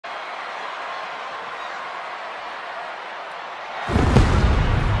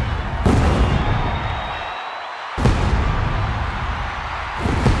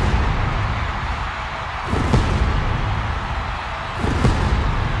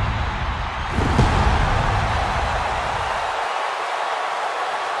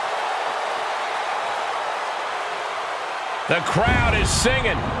The crowd is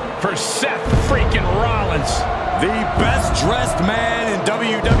singing for Seth Freakin Rollins. The best-dressed man in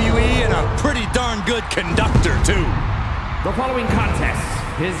WWE and a pretty darn good conductor, too. The following contest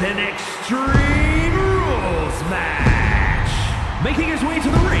is an Extreme Rules match. Making his way to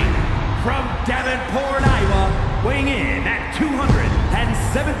the ring from Davenport, Iowa, weighing in at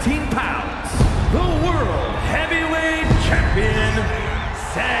 217 pounds, the World Heavyweight Champion,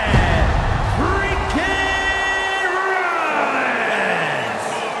 Seth Freakin Rollins.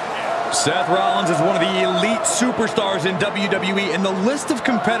 Seth Rollins is one of the elite superstars in WWE, and the list of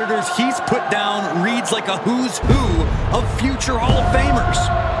competitors he's put down reads like a who's who of future Hall of Famers.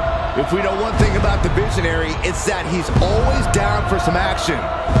 If we know one thing about the Visionary, it's that he's always down for some action.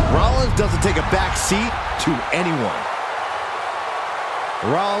 Rollins doesn't take a back seat to anyone.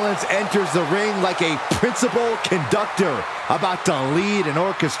 Rollins enters the ring like a principal conductor about to lead an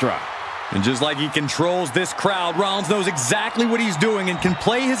orchestra. And just like he controls this crowd, Rollins knows exactly what he's doing and can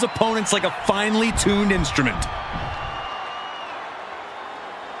play his opponents like a finely tuned instrument.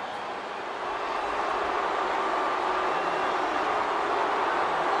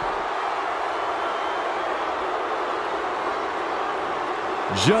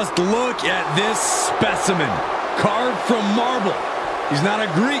 Just look at this specimen, carved from marble. He's not a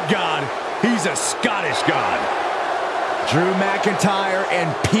Greek god, he's a Scottish god. Drew McIntyre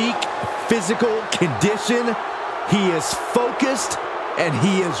in peak physical condition. He is focused and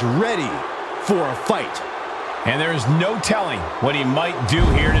he is ready for a fight. And there is no telling what he might do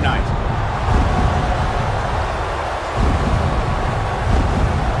here tonight.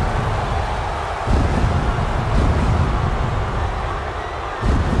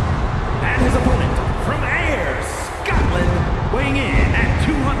 Weighing in at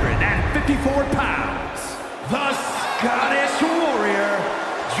 254 pounds, the Scottish Warrior,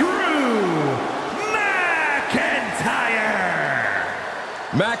 Drew McIntyre.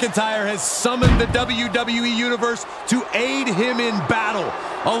 McIntyre has summoned the WWE Universe to aid him in battle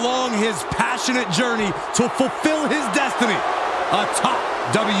along his passionate journey to fulfill his destiny atop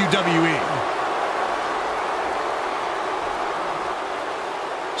WWE.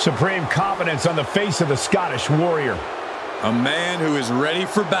 Supreme confidence on the face of the Scottish Warrior. A man who is ready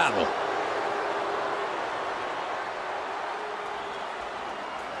for battle.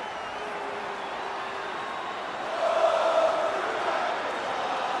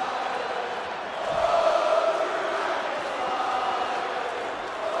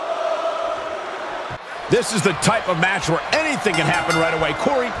 This is the type of match where anything can happen right away.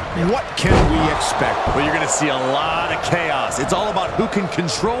 Corey, what can we expect? Well, you're going to see a lot of chaos. It's all about who can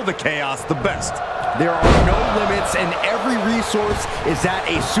control the chaos the best. There are no limits, and every resource is at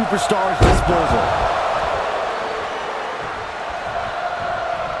a superstar's disposal.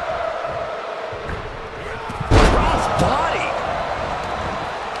 Crossbody.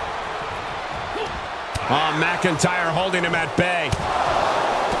 Oh, McIntyre holding him at bay.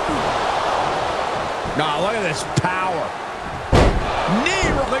 Oh, look at this power. Knee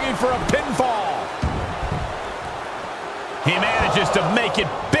looking for a pinfall. He manages to make it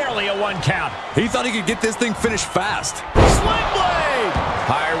barely a 1 count. He thought he could get this thing finished fast. Sling blade!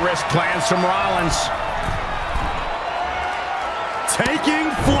 High-risk plans from Rollins. Taking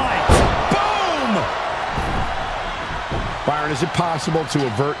flight. Boom! Byron, is it possible to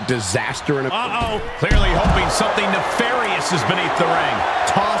avert disaster in a... Clearly hoping something nefarious is beneath the ring.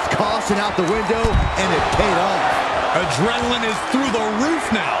 Tossed caution out the window, and it paid off. Adrenaline is through the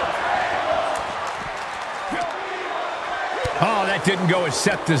roof now. Oh, that didn't go as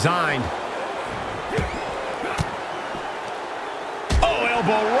Seth designed. Oh,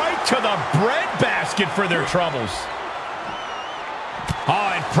 elbow right to the breadbasket for their troubles.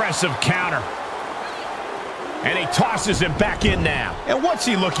 Oh, impressive counter. And he tosses him back in now. And what's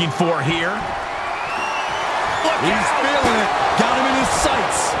he looking for here? He's feeling it. Got him in his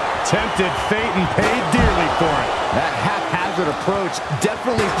sights. Tempted fate and paid dearly for it. That haphazard approach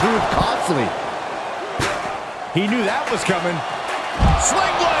definitely proved costly. He knew that was coming.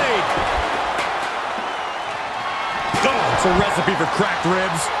 Sling blade! Oh, it's a recipe for cracked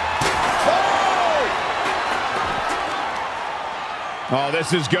ribs. Oh,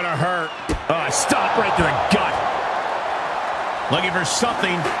 this is gonna hurt. Stop right to the gut. Looking for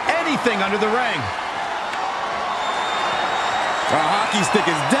something, anything under the ring. A hockey stick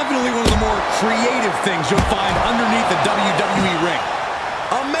is definitely one of the more creative things you'll find underneath the WWE ring.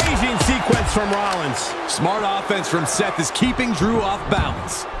 Amazing sequence from Rollins. Smart offense from Seth is keeping Drew off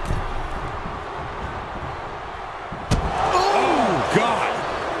balance. Oh, God.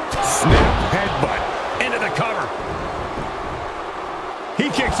 Snap headbutt into the cover. He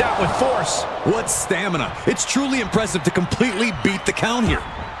kicks out with force. What stamina. It's truly impressive to completely beat the count here.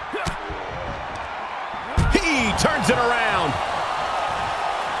 He turns it around.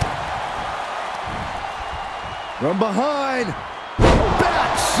 From behind,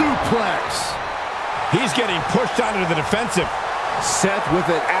 back suplex. He's getting pushed onto the defensive. Seth with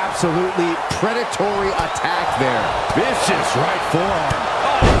an absolutely predatory attack there. Vicious right forearm.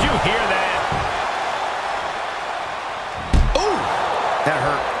 Oh, did you hear that? Ooh, that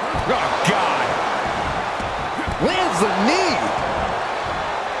hurt. Oh, God. Lands the knee.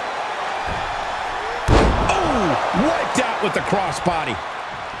 Oh, wiped out with the crossbody.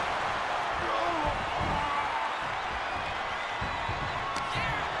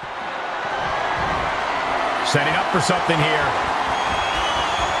 Setting up for something here.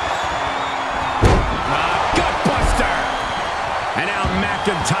 Gutbuster! And now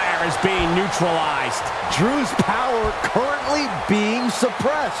McIntyre is being neutralized. Drew's power currently being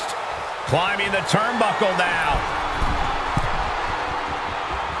suppressed. Climbing the turnbuckle now.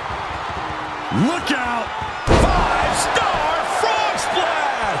 Look out! 5-star frog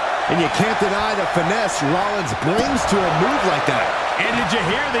splash! And you can't deny the finesse Rollins brings to a move like that. And did you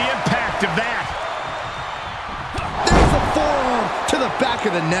hear the impact of that? There's a forearm to the back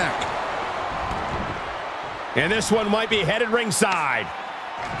of the neck. And this one might be headed ringside.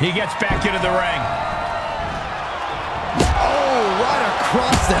 He gets back into the ring. Oh, right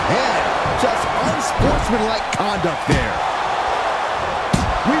across the head. Just unsportsmanlike conduct there.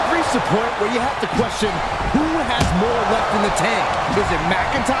 We've reached a point where you have to question who has more left in the tank. Is it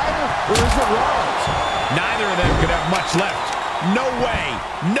McIntyre or is it Rollins? Neither of them could have much left. No way,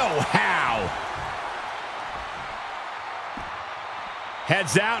 no how.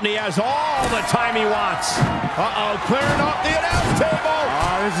 Heads out, and he has all the time he wants. Uh-oh, clearing off the announce table.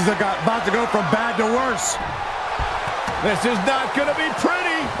 This is about to go from bad to worse. This is not going to be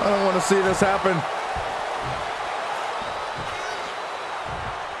pretty. I don't want to see this happen.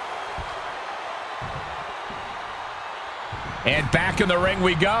 And back in the ring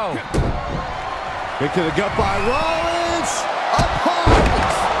we go. Kick to the gut by Rollins. Up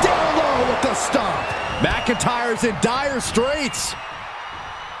high. Down low with the stomp. McIntyre's in dire straits.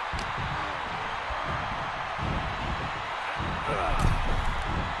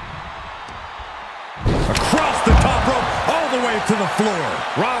 Across the top rope, all the way to the floor.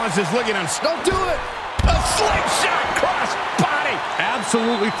 Rollins is looking on. Don't do it. A slingshot cross body.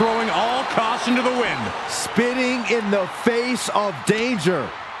 Absolutely throwing all caution to the wind. Spitting in the face of danger.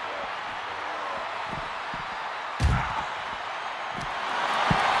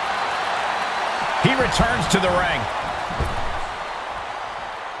 He returns to the ring.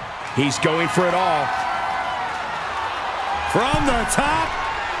 He's going for it all. From the top.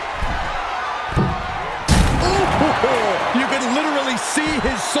 You could literally see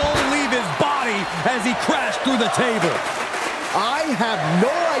his soul leave his body as he crashed through the table. I have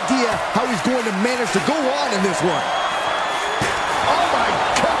no idea how he's going to manage to go on in this one. Oh my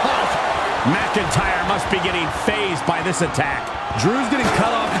God! McIntyre must be getting phased by this attack. Drew's getting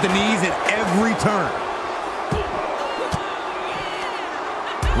cut off at the knees at every turn.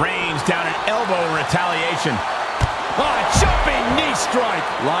 Reigns down an elbow in retaliation. Oh, jumping knee strike.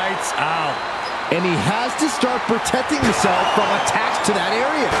 Lights out. And he has to start protecting himself from attacks to that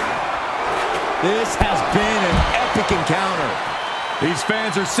area. This has been an epic encounter. These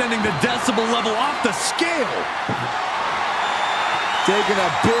fans are sending the decibel level off the scale. Taking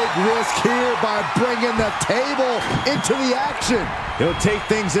a big risk here by bringing the table into the action. He'll take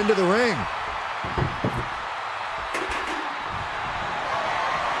things into the ring.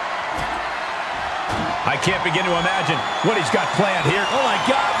 I can't begin to imagine what he's got planned here. Oh my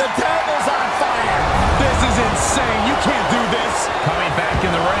God, the table's on fire. This is insane. You can't do this. Coming back in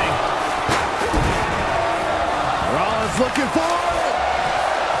the ring. Rollins looking for it.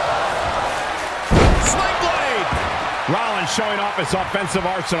 Sling blade. Rollins showing off his offensive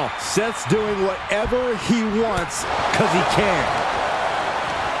arsenal. Seth's doing whatever he wants because he can.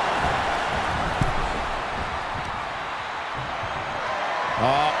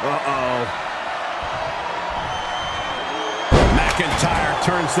 Uh-oh. McIntyre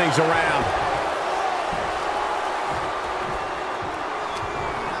turns things around.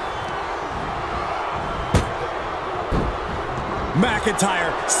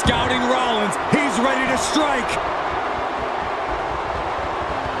 McIntyre scouting Rollins. He's ready to strike.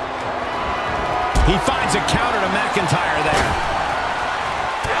 He finds a counter to McIntyre there.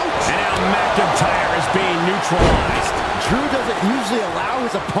 Ouch. And now McIntyre is being neutralized. Drew doesn't usually allow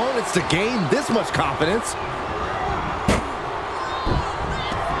his opponents to gain this much confidence.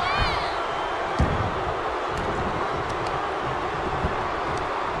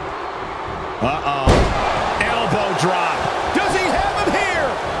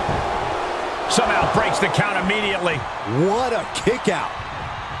 the count immediately. What a kick out.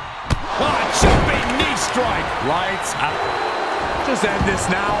 Oh, jumping knee strike. Lights out. Just end this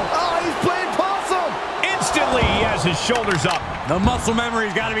now. Oh, he's playing possum. Instantly, he has his shoulders up. The muscle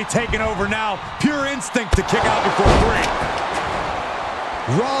memory's got to be taken over now. Pure instinct to kick out before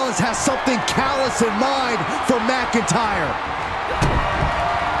 3. Rollins has something callous in mind for McIntyre.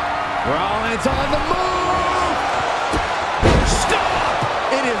 Rollins on the move.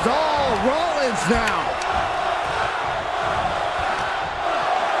 Stop! It is all Rollins now.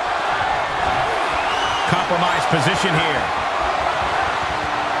 Compromised position here.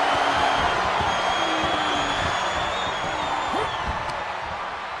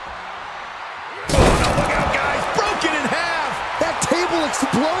 Oh, no, look out, guys. Broken in half. That table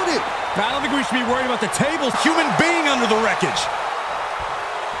exploded. I don't think we should be worried about the table. Human being under the wreckage.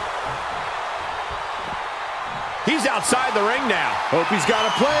 He's outside the ring now. Hope he's got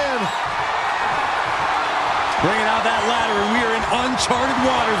a plan. Bringing out that ladder, and we are in uncharted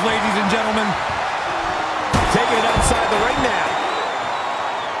waters, ladies and gentlemen. Taking it outside the ring now.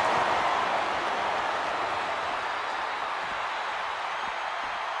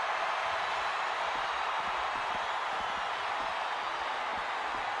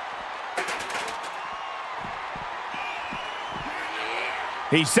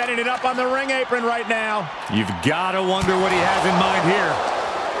 He's setting it up on the ring apron right now. You've got to wonder what he has in mind here.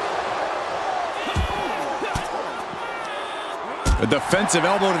 A defensive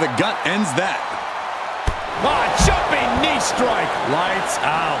elbow to the gut ends that. Ah, jumping knee strike. Lights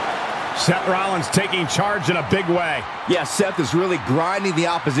out. Seth Rollins taking charge in a big way. Yeah, Seth is really grinding the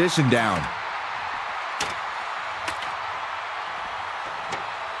opposition down.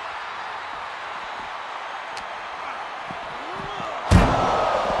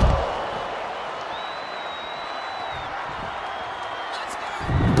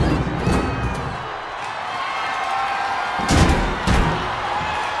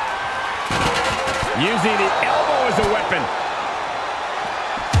 Using the elbow as a weapon.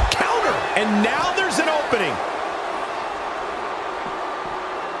 Counter. And now there's an opening.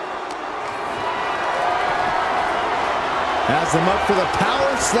 Has him up for the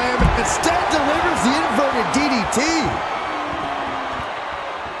power slam. Instead delivers the inverted DDT.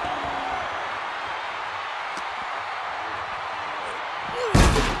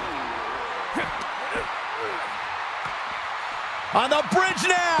 On the bridge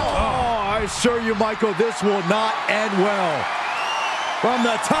now. Oh, I assure you, Michael, this will not end well. From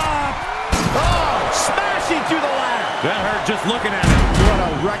the top. Oh, smashing through the ladder. That hurt just looking at it. What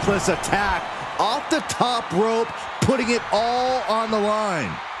a reckless attack. Off the top rope, putting it all on the line.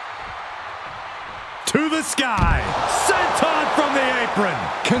 To the sky. Senton from the apron.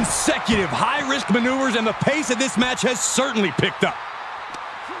 Consecutive high-risk maneuvers, and the pace of this match has certainly picked up.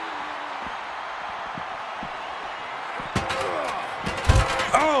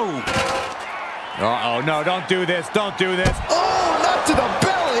 Oh! Uh-oh, no, don't do this, don't do this. Oh, not to the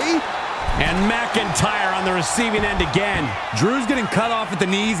belly! And McIntyre on the receiving end again. Drew's getting cut off at the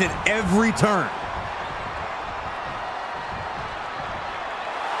knees at every turn.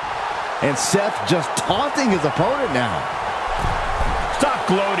 And Seth just taunting his opponent now. Stop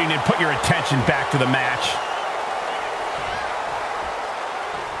gloating and put your attention back to the match.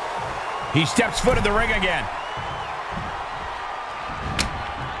 He steps foot in the ring again.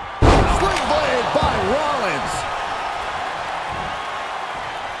 Sling blade by Rollins.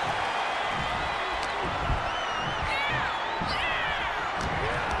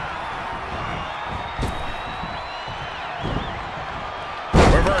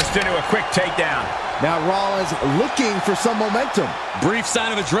 Reversed into a quick takedown. Now Rollins looking for some momentum. Brief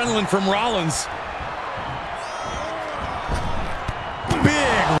sign of adrenaline from Rollins.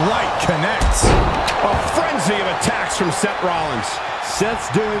 Big right connects. A frenzy of attacks from Seth Rollins. Seth's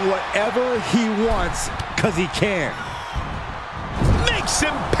doing whatever he wants because he can. Makes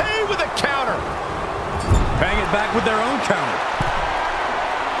him pay with a counter. Bang it back with their own counter.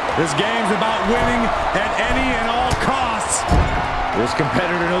 This game's about winning at any and all costs. This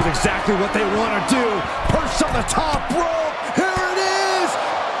competitor knows exactly what they want to do. Perched on the top rope. Here it is.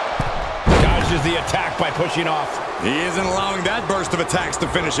 Dodges the attack by pushing off. He isn't allowing that burst of attacks to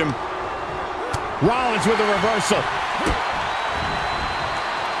finish him. Rollins with a reversal.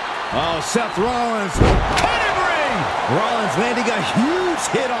 Oh, Seth Rollins. Pedigree! Rollins landing a huge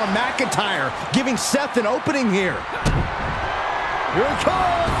hit on McIntyre, giving Seth an opening here. Here it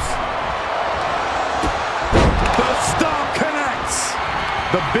comes. The stomp connects.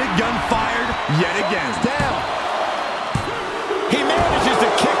 The big gun fired yet again. Down. He manages to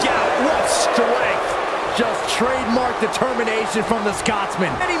kick out. What strength! Just trademark determination from the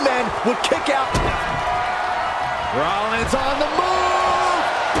Scotsman. Many men would kick out. Rollins on the move.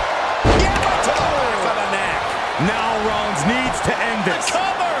 Yeah, right to the back of the neck. Now Rollins needs to end this.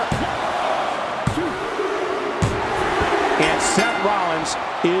 Cover. And Seth Rollins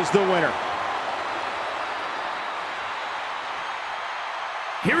is the winner.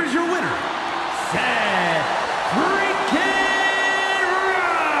 Here is your winner, Seth Freakin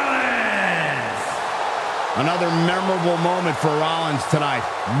Rollins. Another memorable moment for Rollins tonight.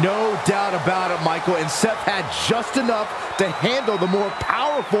 No doubt about it, Michael. And Seth had just enough to handle the more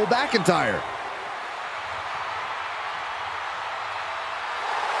powerful McIntyre.